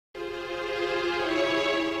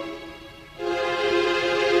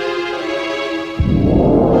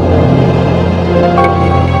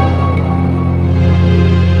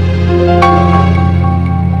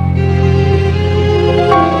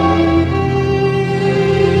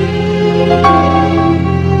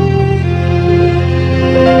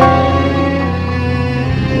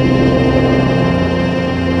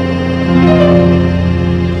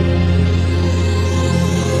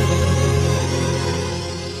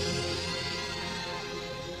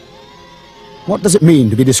What does it mean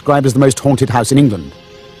to be described as the most haunted house in England?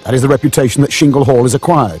 That is the reputation that Chingle Hall has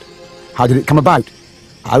acquired. How did it come about?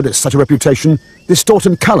 How does such a reputation distort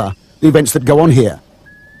and colour the events that go on here?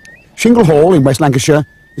 Chingle Hall in West Lancashire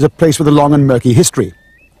is a place with a long and murky history.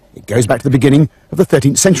 It goes back to the beginning of the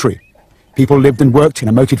 13th century. People lived and worked in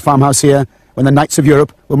a moated farmhouse here when the Knights of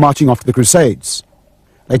Europe were marching off to the Crusades.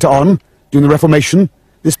 Later on, during the Reformation,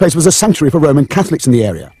 this place was a sanctuary for Roman Catholics in the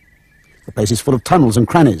area. The place is full of tunnels and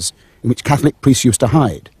crannies in which Catholic priests used to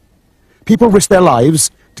hide. People risked their lives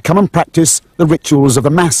to come and practice the rituals of the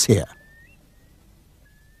Mass here.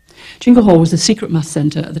 Chingle Hall was a secret mass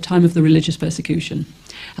centre at the time of the religious persecution,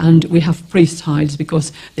 and we have priest hides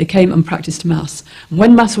because they came and practised Mass. And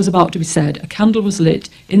when Mass was about to be said, a candle was lit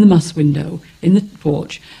in the Mass window, in the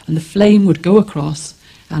porch, and the flame would go across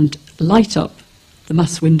and light up the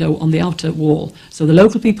Mass window on the outer wall. So the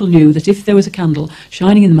local people knew that if there was a candle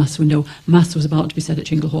shining in the Mass window, Mass was about to be said at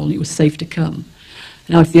Chingle Hall and it was safe to come.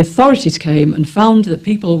 Now, if the authorities came and found that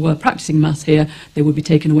people were practising Mass here, they would be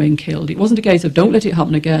taken away and killed. It wasn't a case of don't let it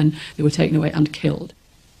happen again, they were taken away and killed.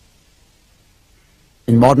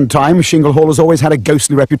 In modern times, Chingle Hall has always had a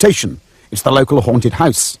ghostly reputation. It's the local haunted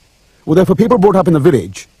house. Although for people brought up in the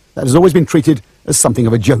village, that has always been treated as something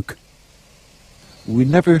of a joke. We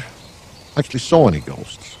never actually saw any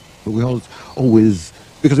ghosts, but we always,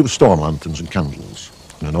 because it was storm lanterns and candles,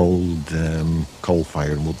 and an old coal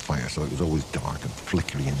fire and wood fire, so it was always dark and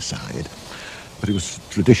flickery inside. But it was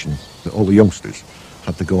tradition that all the youngsters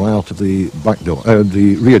had to go out of the back door,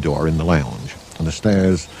 the rear door in the lounge, and the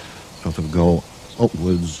stairs sort of go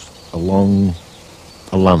upwards along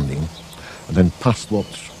a landing, and then past what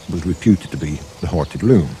was reputed to be the haunted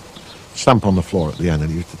room. Stamp on the floor at the end,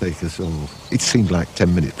 and it used to take us, it seemed like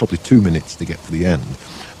 10 minutes, probably 2 minutes to get to the end,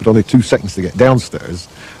 but only 2 seconds to get downstairs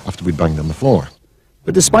after we'd banged on the floor.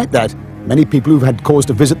 But despite that, many people who've had cause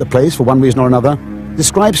to visit the place for one reason or another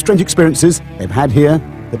describe strange experiences they've had here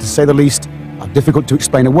that, to say the least, are difficult to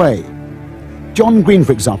explain away. John Green,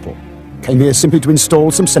 for example, came here simply to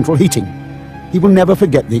install some central heating. He will never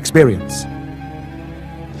forget the experience.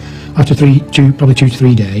 After probably 2 to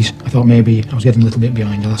 3 days, I thought maybe I was getting a little bit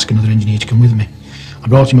behind. I'll ask another engineer to come with me. I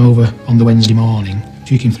brought him over on the Wednesday morning,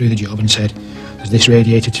 took him through the job and said, there's this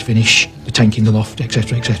radiator to finish, the tank in the loft,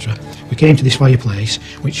 etc, etc. We came to this fireplace,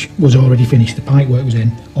 which was already finished, the pipe work was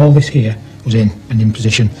in, all this here was in and in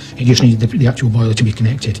position. It just needed the actual boiler to be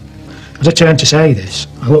connected. As I turned to say this,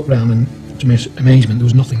 I looked round and to my amazement there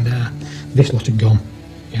was nothing there. This lot had gone,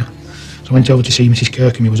 yeah. So I went over to see Mrs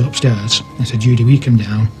Kirkham, who was upstairs, and said, Judy, will you come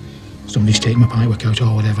down? Somebody's taken my pipework out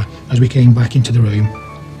or whatever. As we came back into the room,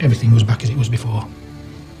 everything was back as it was before.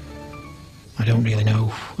 I don't really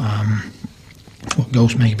know what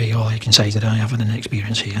ghosts may be. All I can say is that I have had an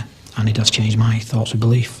experience here, and it has changed my thoughts of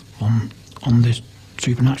belief on the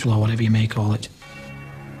supernatural, or whatever you may call it.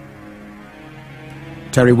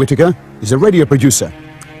 Terry Whittaker is a radio producer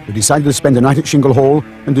who decided to spend a night at Chingle Hall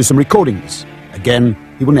and do some recordings. Again,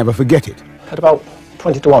 he will never forget it. At about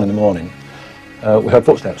 20 to 1 in the morning, we heard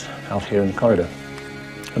footsteps out here in the corridor.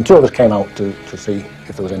 And 2 of us came out to see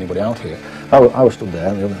if there was anybody out here. I was stood there,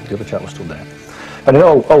 and the other chap was stood there. And in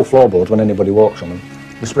all floorboards, when anybody walks on them,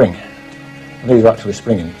 they spring. And these are actually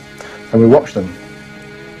springing. And we watched them,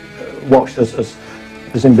 watched as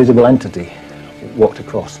this invisible entity walked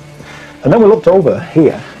across. And then we looked over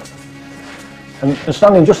here, and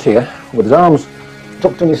standing just here, with his arms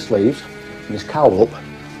tucked in his sleeves, and his cowl up,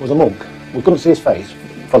 was a monk. We couldn't see his face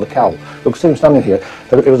for the cowl. We could see him standing here.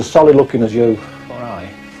 It was as solid looking as you or I.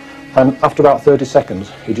 And after about 30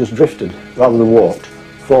 seconds, he just drifted, rather than walked,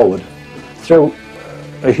 forward, through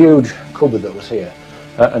a huge cupboard that was here,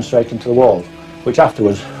 and straight into the wall, which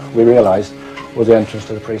afterwards we realised was the entrance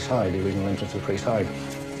to the priest's hide, the original entrance to the priest's hide.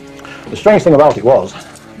 The strange thing about it was,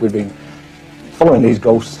 we'd been following these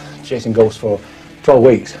ghosts, chasing ghosts for 12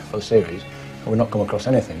 weeks for the series, and we'd not come across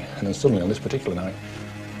anything. And then suddenly, on this particular night,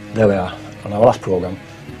 there we are, on our last programme,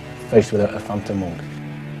 faced with a phantom monk.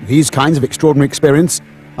 These kinds of extraordinary experience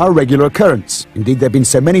are a regular occurrence. Indeed, there have been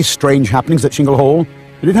so many strange happenings at Chingle Hall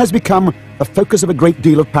that it has become a focus of a great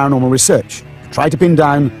deal of paranormal research, to try to pin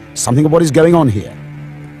down something of what is going on here.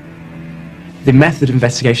 The method of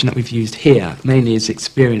investigation that we've used here mainly is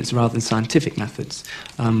experience rather than scientific methods.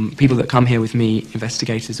 People that come here with me,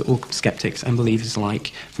 investigators, are all skeptics and believers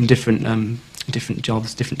alike from different different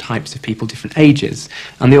jobs, different types of people, different ages,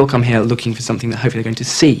 and they all come here looking for something that hopefully they're going to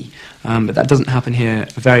see. But that doesn't happen here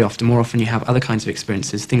very often. More often you have other kinds of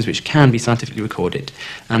experiences, things which can be scientifically recorded.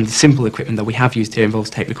 And the simple equipment that we have used here involves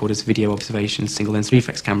tape recorders, video observations, single-lens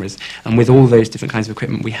reflex cameras. And with all those different kinds of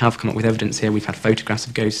equipment, we have come up with evidence here. We've had photographs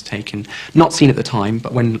of ghosts taken, not seen at the time,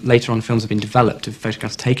 but when later on films have been developed of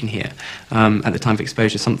photographs taken here, at the time of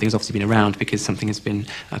exposure, something has obviously been around because something has been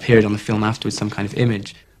appeared on the film afterwards, some kind of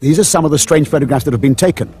image. These are some of the strange photographs that have been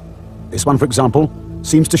taken. This one, for example,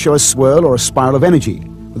 seems to show a swirl or a spiral of energy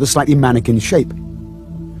with a slightly mannequin shape.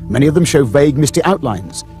 Many of them show vague, misty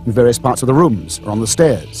outlines in various parts of the rooms or on the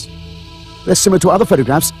stairs. They're similar to other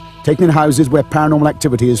photographs taken in houses where paranormal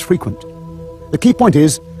activity is frequent. The key point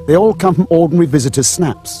is they all come from ordinary visitors'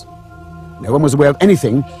 snaps. No one was aware of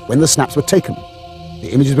anything when the snaps were taken. The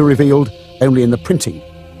images were revealed only in the printing.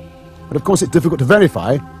 But of course it's difficult to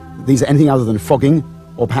verify that these are anything other than fogging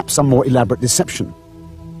or perhaps some more elaborate deception.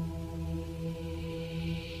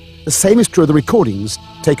 The same is true of the recordings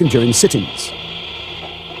taken during sittings.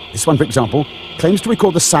 This one, for example, claims to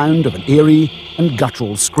record the sound of an eerie and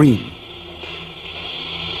guttural scream.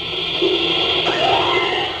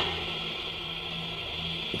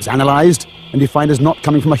 It was analysed and defined as not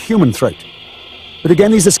coming from a human throat. But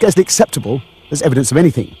again, these are scarcely acceptable as evidence of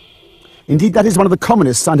anything. Indeed, that is one of the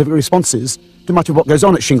commonest scientific responses to much of what goes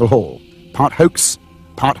on at Shingle Hall. Part hoax,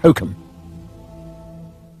 part hokum.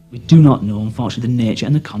 We do not know, unfortunately, the nature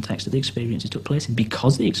and the context that the experiences took place in.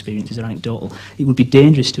 Because the experiences are anecdotal, it would be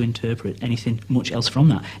dangerous to interpret anything much else from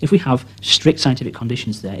that. If we have strict scientific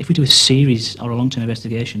conditions there, if we do a series or a long-term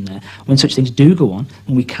investigation there, when such things do go on,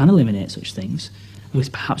 and we can eliminate such things,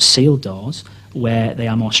 with perhaps sealed doors, where they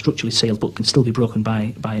are more structurally sealed but can still be broken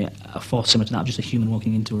by a force similar to that of just a human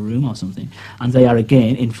walking into a room or something, and they are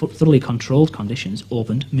again in thoroughly controlled conditions,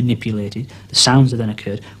 opened, manipulated, the sounds that then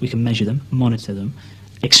occurred, we can measure them, monitor them,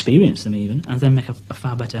 experience them even, and then make a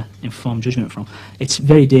far better informed judgment from. It's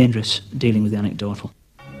very dangerous dealing with the anecdotal.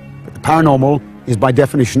 But the paranormal is by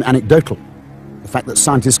definition anecdotal. The fact that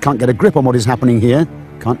scientists can't get a grip on what is happening here,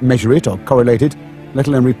 can't measure it or correlate it, let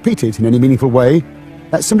alone repeat it in any meaningful way,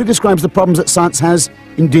 that simply describes the problems that science has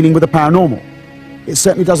in dealing with the paranormal. It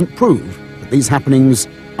certainly doesn't prove that these happenings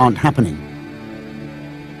aren't happening.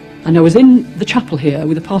 And I was in the chapel here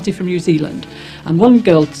with a party from New Zealand, and one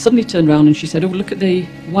girl suddenly turned around and she said, "Oh, look at the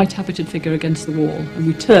white habited figure against the wall." And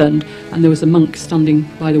we turned, and there was a monk standing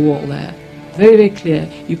by the wall there. Very, very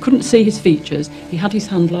clear. You couldn't see his features. He had his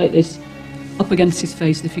hand like this up against his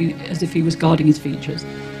face as if he was guarding his features.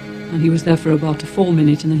 And he was there for about a full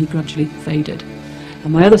minute, and then he gradually faded.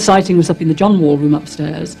 And my other sighting was up in the John Wall room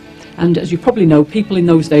upstairs. And as you probably know, people in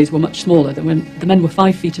those days were much smaller. The men were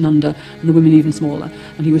 5 feet and under, and the women even smaller.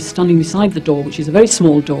 And he was standing beside the door, which is a very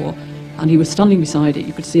small door, and he was standing beside it.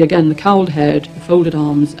 You could see again the cowled head, the folded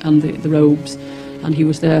arms, and the robes. And he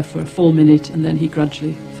was there for a full minute, and then he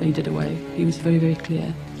gradually faded away. He was very, very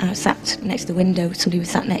clear. I was sat next to the window. Somebody was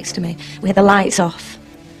sat next to me. We had the lights off,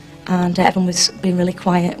 and everyone was being really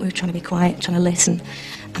quiet. We were trying to be quiet, trying to listen.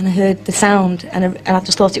 And I heard the sound, and I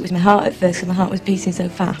just thought it was my heart at first, because my heart was beating so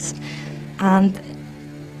fast. And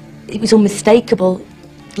it was unmistakable,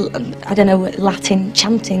 I don't know, Latin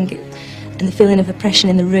chanting, and the feeling of oppression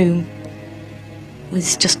in the room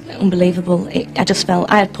was just unbelievable. I just felt,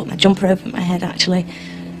 I had put my jumper over my head actually,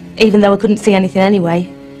 even though I couldn't see anything anyway.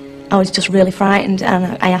 I was just really frightened,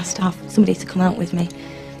 and I asked to have somebody to come out with me,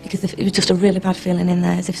 because it was just a really bad feeling in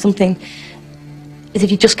there, as if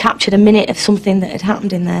you just captured a minute of something that had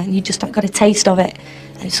happened in there, and you just got a taste of it,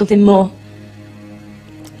 and it's something more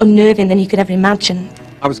unnerving than you could ever imagine.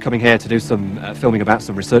 I was coming here to do some filming about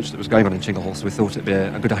some research that was going on in Chingle Hall, so we thought it'd be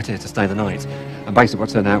a good idea to stay the night. And basically what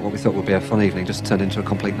turned out, what we thought would be a fun evening, just turned into a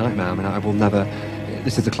complete nightmare. I mean, I will never,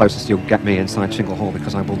 this is the closest you'll get me inside Chingle Hall,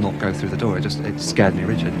 because I will not go through the door. It scared me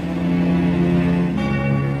rigid.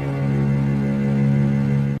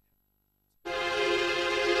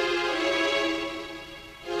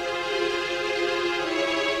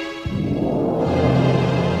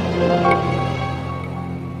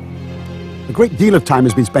 A great deal of time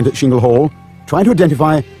has been spent at Shingle Hall trying to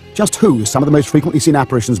identify just who some of the most frequently seen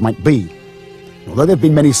apparitions might be. Although there have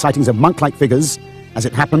been many sightings of monk-like figures, as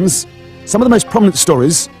it happens, some of the most prominent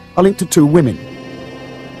stories are linked to 2 women.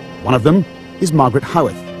 One of them is Margaret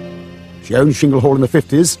Howarth. She owned Shingle Hall in the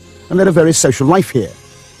 50s and led a very social life here.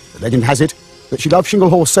 The legend has it that she loved Shingle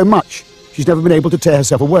Hall so much she's never been able to tear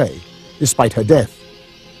herself away, despite her death.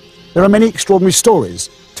 There are many extraordinary stories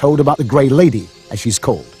told about the Grey Lady, as she's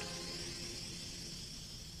called.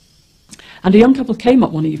 And a young couple came up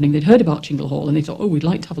one evening. They'd heard about Chingle Hall, and they thought, oh, we'd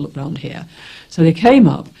like to have a look round here. So they came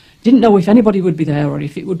up Didn't know if anybody would be there or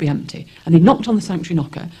if it would be empty. And they knocked on the sanctuary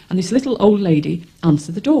knocker, and this little old lady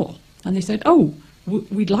answered the door. And they said, "Oh,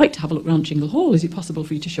 we'd like to have a look round Chingle Hall. Is it possible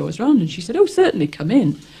for you to show us round?" And she said, "Oh, certainly, come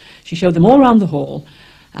in." She showed them all round the hall,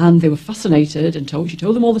 and they were fascinated, and she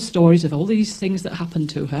told them all the stories of all these things that happened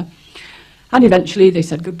to her. And eventually they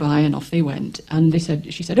said goodbye, and off they went. And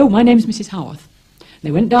she said, "Oh, my name's Mrs. Howarth."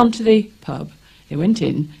 They went down to the pub. They went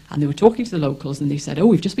in, and they were talking to the locals, and they said, "Oh,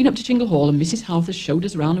 we've just been up to Chingle Hall, and Mrs. Howarth has showed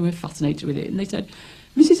us around, and we're fascinated with it." And they said,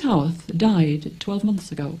 "Mrs. Howarth died 12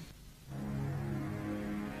 months ago."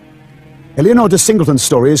 Eleanor de Singleton's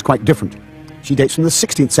story is quite different. She dates from the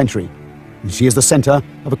 16th century, and she is the centre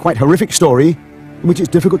of a quite horrific story in which it's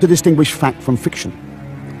difficult to distinguish fact from fiction.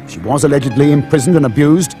 She was allegedly imprisoned and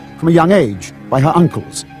abused from a young age by her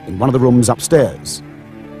uncles in one of the rooms upstairs.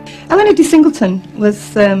 Eleanor de Singleton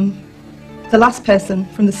was the last person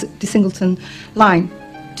from the de Singleton line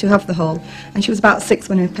to have the hall, and she was about 6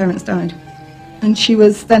 when her parents died. And she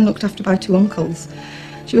was then looked after by 2 uncles.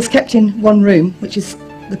 She was kept in one room, which is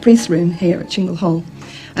the priest's room here at Chingle Hall.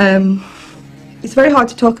 It's very hard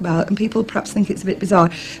to talk about, and people perhaps think it's a bit bizarre,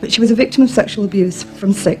 but she was a victim of sexual abuse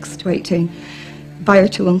from 6 to 18 by her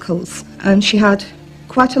 2 uncles. And she had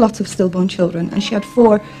quite a lot of stillborn children, and she had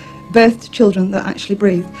 4 birthed children that actually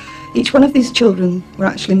breathed. Each one of these children were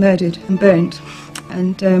actually murdered and burned.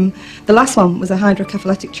 And the last one was a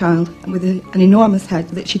hydrocephalic child with an enormous head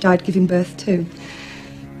that she died giving birth to.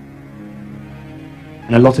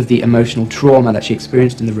 And a lot of the emotional trauma that she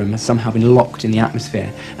experienced in the room has somehow been locked in the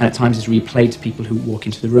atmosphere, and at times is replayed to people who walk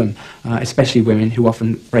into the room, especially women who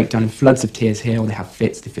often break down in floods of tears here, or they have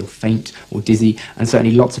fits, they feel faint or dizzy, and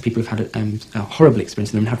certainly lots of people have had a horrible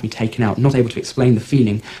experience in the room and have to be taken out, not able to explain the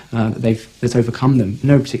feeling that's overcome them.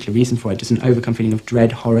 No particular reason for it, just an overcome feeling of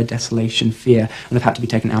dread, horror, desolation, fear, and they've had to be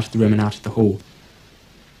taken out of the room and out of the hall.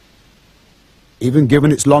 Even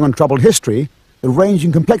given its long and troubled history, the range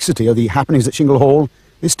and complexity of the happenings at Chingle Hall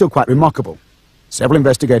is still quite remarkable. Several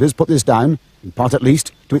investigators put this down, in part at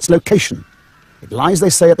least, to its location. It lies,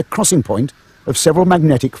 they say, at the crossing point of several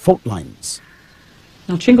magnetic fault lines.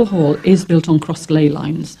 Now, Chingle Hall is built on crossed ley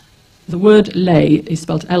lines. The word ley is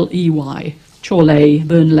spelled L-E-Y, Chaw ley,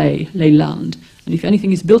 burn ley, ley land. And if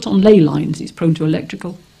anything is built on ley lines, it's prone to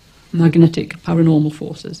electrical, magnetic, paranormal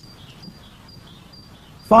forces.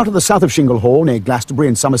 Far to the south of Chingle Hall, near Glastonbury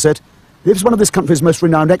in Somerset, lives one of this country's most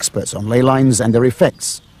renowned experts on ley lines and their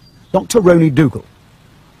effects, Dr. Roni Dougal.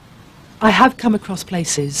 I have come across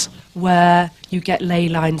places where you get ley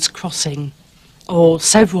lines crossing, or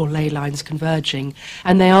several ley lines converging,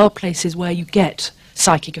 and they are places where you get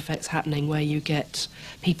psychic effects happening, where you get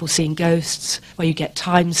people seeing ghosts, where you get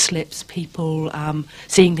time slips, people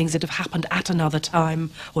seeing things that have happened at another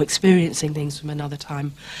time, or experiencing things from another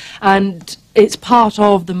time. And it's part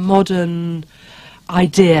of the modern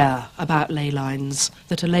idea about ley lines,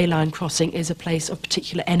 that a ley line crossing is a place of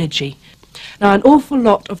particular energy. Now, an awful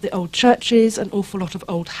lot of the old churches, an awful lot of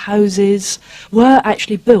old houses were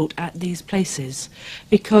actually built at these places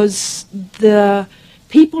because the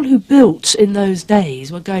people who built in those days,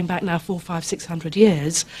 we're going back now 400, 500, 600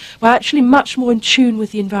 years, were actually much more in tune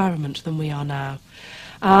with the environment than we are now.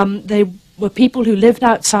 They were people who lived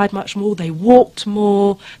outside much more, they walked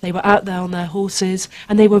more, they were out there on their horses,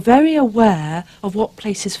 and they were very aware of what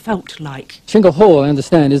places felt like. Chingle Hall, I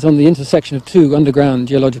understand, is on the intersection of 2 underground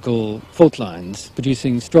geological fault lines,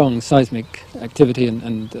 producing strong seismic activity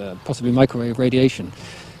and possibly microwave radiation.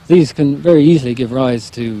 These can very easily give rise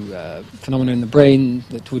to phenomena in the brain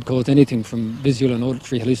that would cause anything from visual and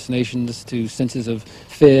auditory hallucinations to senses of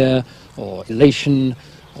fear or elation,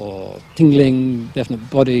 or tingling, definite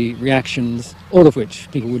body reactions, all of which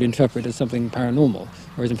people would interpret as something paranormal,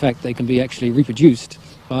 whereas in fact they can be actually reproduced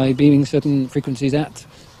by beaming certain frequencies at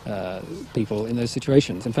people in those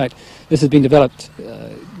situations. In fact, this has been developed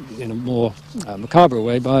in a more macabre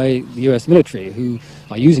way by the US military, who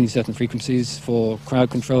are using certain frequencies for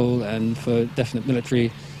crowd control and for definite military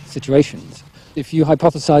situations. If you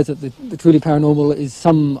hypothesize that the truly paranormal is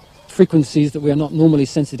some frequencies that we are not normally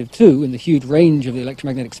sensitive to in the huge range of the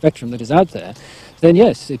electromagnetic spectrum that is out there, then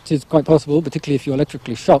yes, it is quite possible, particularly if you're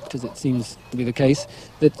electrically shocked, as it seems to be the case,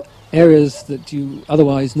 that areas that you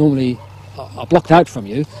otherwise normally are blocked out from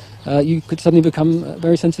you, you could suddenly become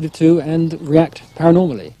very sensitive to and react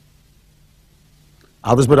paranormally.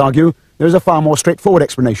 Others would argue there is a far more straightforward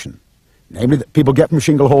explanation, namely that people get from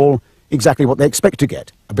Chingle Hall exactly what they expect to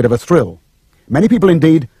get, a bit of a thrill. Many people,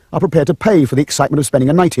 indeed, are prepared to pay for the excitement of spending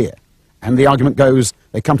a night here, and the argument goes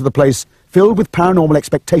they come to the place filled with paranormal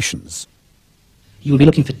expectations. You will be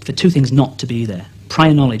looking for 2 things not to be there: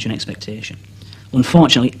 prior knowledge and expectation.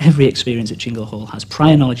 Unfortunately, every experience at Chingle Hall has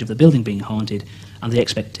prior knowledge of the building being haunted and the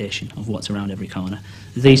expectation of what's around every corner.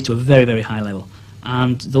 These to a very, very high level.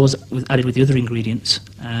 And those added with the other ingredients,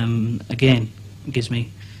 again, gives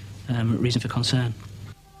me reason for concern.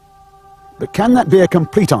 But can that be a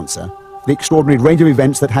complete answer to the extraordinary range of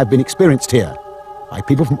events that have been experienced here by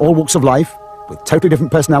people from all walks of life, with totally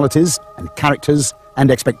different personalities and characters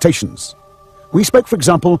and expectations? We spoke, for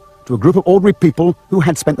example, to a group of ordinary people who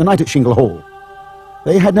had spent the night at Chingle Hall.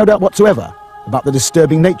 They had no doubt whatsoever about the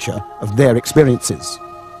disturbing nature of their experiences.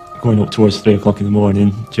 Going up towards 3 o'clock in the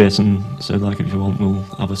morning, Jason said, like, if you want, we'll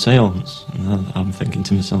have a seance. And I'm thinking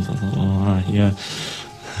to myself, I thought, oh, yeah,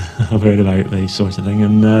 I've heard about these sorts of things.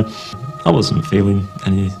 And I wasn't feeling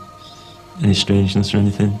any strangeness or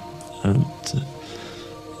anything. And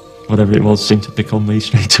whatever it was seemed to pick on me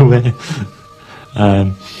straight away.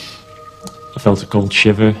 I felt a cold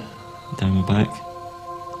shiver down my back.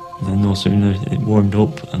 And then no sooner it warmed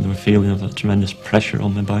up and there was a feeling of a tremendous pressure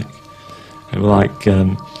on my back. It was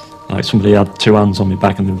like somebody had 2 hands on my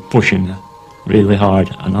back and they were pushing me really hard,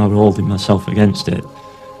 and I was holding myself against it.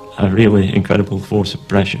 A really incredible force of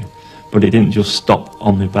pressure. But it didn't just stop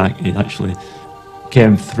on my back, it actually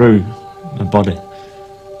came through my body.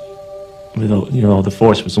 You know, the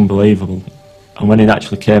force was unbelievable. And when it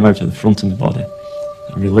actually came out of the front of my body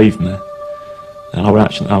and relieved me, I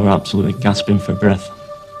was absolutely gasping for breath.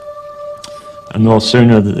 And no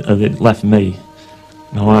sooner had it left me,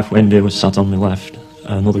 my wife Wendy was sat on my left,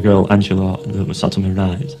 another girl, Angela, that was sat on my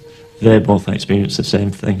right. They both experienced the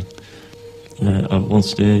same thing. At one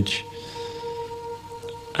stage,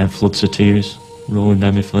 I had floods of tears rolling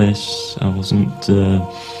down my face. I wasn't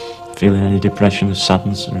feeling any depression or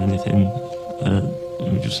sadness or anything.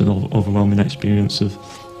 It was just an overwhelming experience of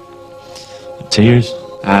tears.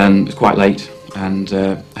 It was quite late, and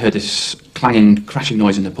I heard this clanging, crashing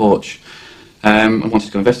noise in the porch. I wanted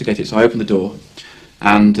to go investigate it, so I opened the door,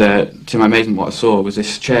 and to my amazement what I saw was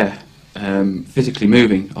this chair physically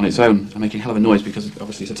moving on its own and making a hell of a noise, because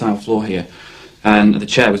obviously it's a tile floor here, and the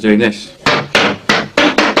chair was doing this.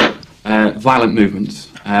 Violent movements,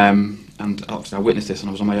 and obviously I witnessed this and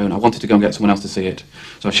I was on my own. I wanted to go and get someone else to see it,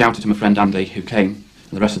 so I shouted to my friend Andy, who came,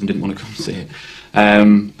 and the rest of them didn't want to come see it.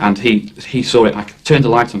 And he saw it. I turned the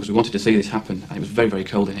light on because we wanted to see this happen, and it was very, very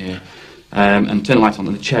cold in here. And turned the light on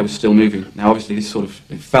and the chair was still moving. Now obviously this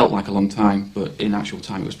it felt like a long time, but in actual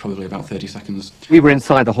time it was probably about 30 seconds. We were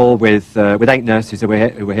inside the hall with 8 nurses who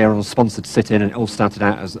were here on a sponsored sit-in, and it all started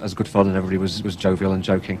out as good fun, and everybody was jovial and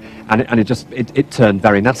joking. And it turned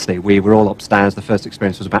very nasty. We were all upstairs. The first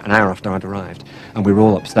experience was about an hour after I'd arrived, and we were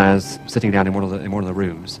all upstairs sitting down in one of the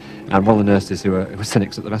rooms. And one of the nurses who were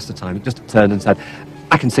cynics at the rest of the time just turned and said,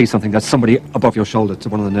 "I can see something, there's somebody above your shoulder," to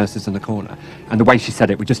one of the nurses in the corner. And the way she said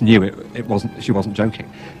it, we just knew she wasn't joking.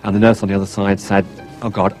 And the nurse on the other side said, "Oh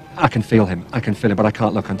God, I can feel him, but I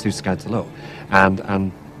can't look, I'm too scared to look."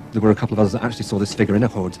 And there were a couple of others that actually saw this figure in a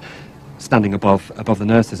hood standing above the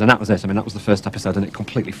nurses, and that was it. I mean, that was the first episode, and it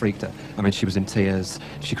completely freaked her. I mean, she was in tears,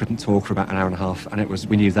 she couldn't talk for about an hour and a half, and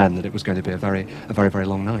we knew then that it was going to be a very, very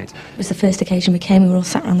long night. It was the first occasion we came, we were all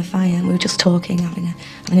sat around the fire, and we were just talking,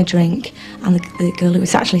 having a drink, and the girl who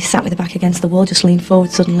was actually sat with her back against the wall just leaned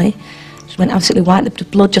forward suddenly. She went absolutely white, the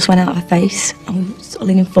blood just went out of her face, and we were sort of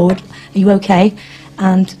leaning forward, "Are you okay?"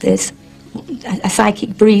 And there's a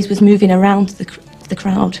psychic breeze was moving around the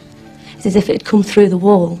crowd. It's as if it had come through the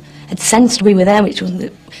wall, had sensed we were there, which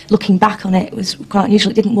wasn't, looking back on it, was quite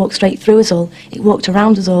unusual. It didn't walk straight through us all, it walked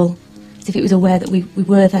around us all, as if it was aware that we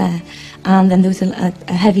were there. And then there was a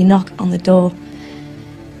heavy knock on the door.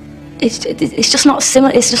 It's just not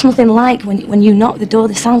similar, it's just nothing like when you knock the door,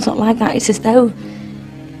 the sound's not like that. It's as though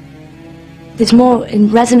there's more in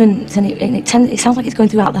resonance, and it sounds like it's going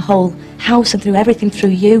throughout the whole house and through everything,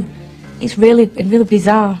 through you. It's really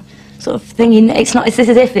bizarre sort of thing. It's as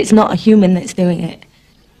if it's not a human that's doing it.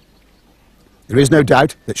 There is no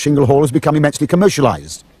doubt that Chingle Hall has become immensely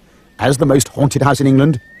commercialised. As the most haunted house in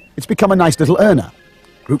England, it's become a nice little earner.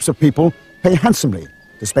 Groups of people pay handsomely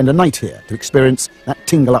to spend a night here to experience that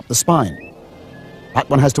tingle up the spine. But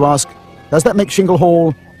one has to ask, does that make Chingle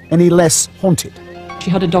Hall any less haunted? She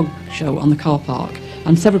had a dog show on the car park,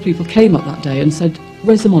 and several people came up that day and said,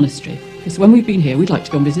 "Where's the monastery? Because when we've been here, we'd like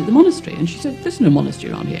to go and visit the monastery." And she said, "There's no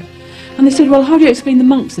monastery around here." And they said, "Well, how do you explain the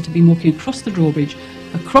monks that have been walking across the drawbridge,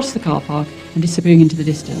 across the car park, and disappearing into the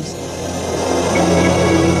distance?"